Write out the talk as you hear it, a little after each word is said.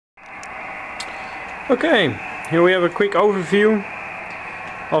Okay, here we have a quick overview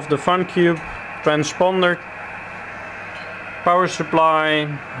of the FUNcube transponder power supply.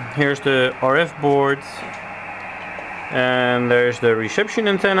 Here's the RF board, and there's the reception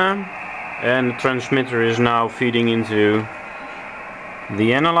antenna, and the transmitter is now feeding into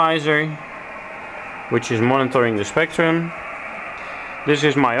the analyzer, which is monitoring the spectrum. This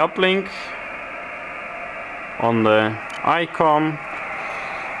is my uplink on the icon,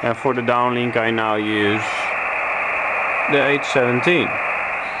 and for the downlink I now use the 817.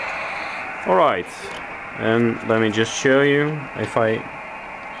 Alright, and let me just show you. If I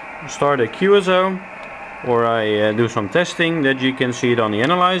start a QSO or I do some testing, that you can see it on the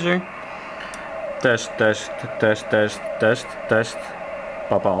analyzer. Test, test, test, test, test, test.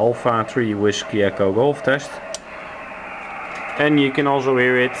 Papa Alpha 3 Whiskey Echo Golf test. And you can also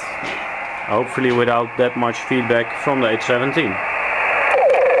hear it, hopefully without that much feedback, from the 817.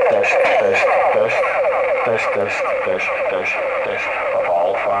 Test, test, test, test, test, test, test, test. Papa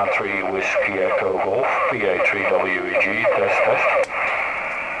Alpha 3 Whiskey Echo Golf, PA3WEG, test, test.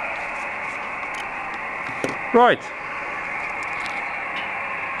 Right.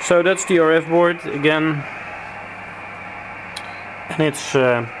 So that's the RF board again, and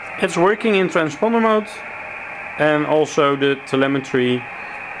it's working in transponder mode, and also the telemetry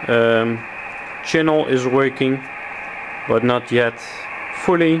channel is working, but not yet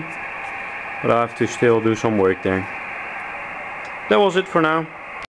fully, but I have to still do some work there. That was it for now.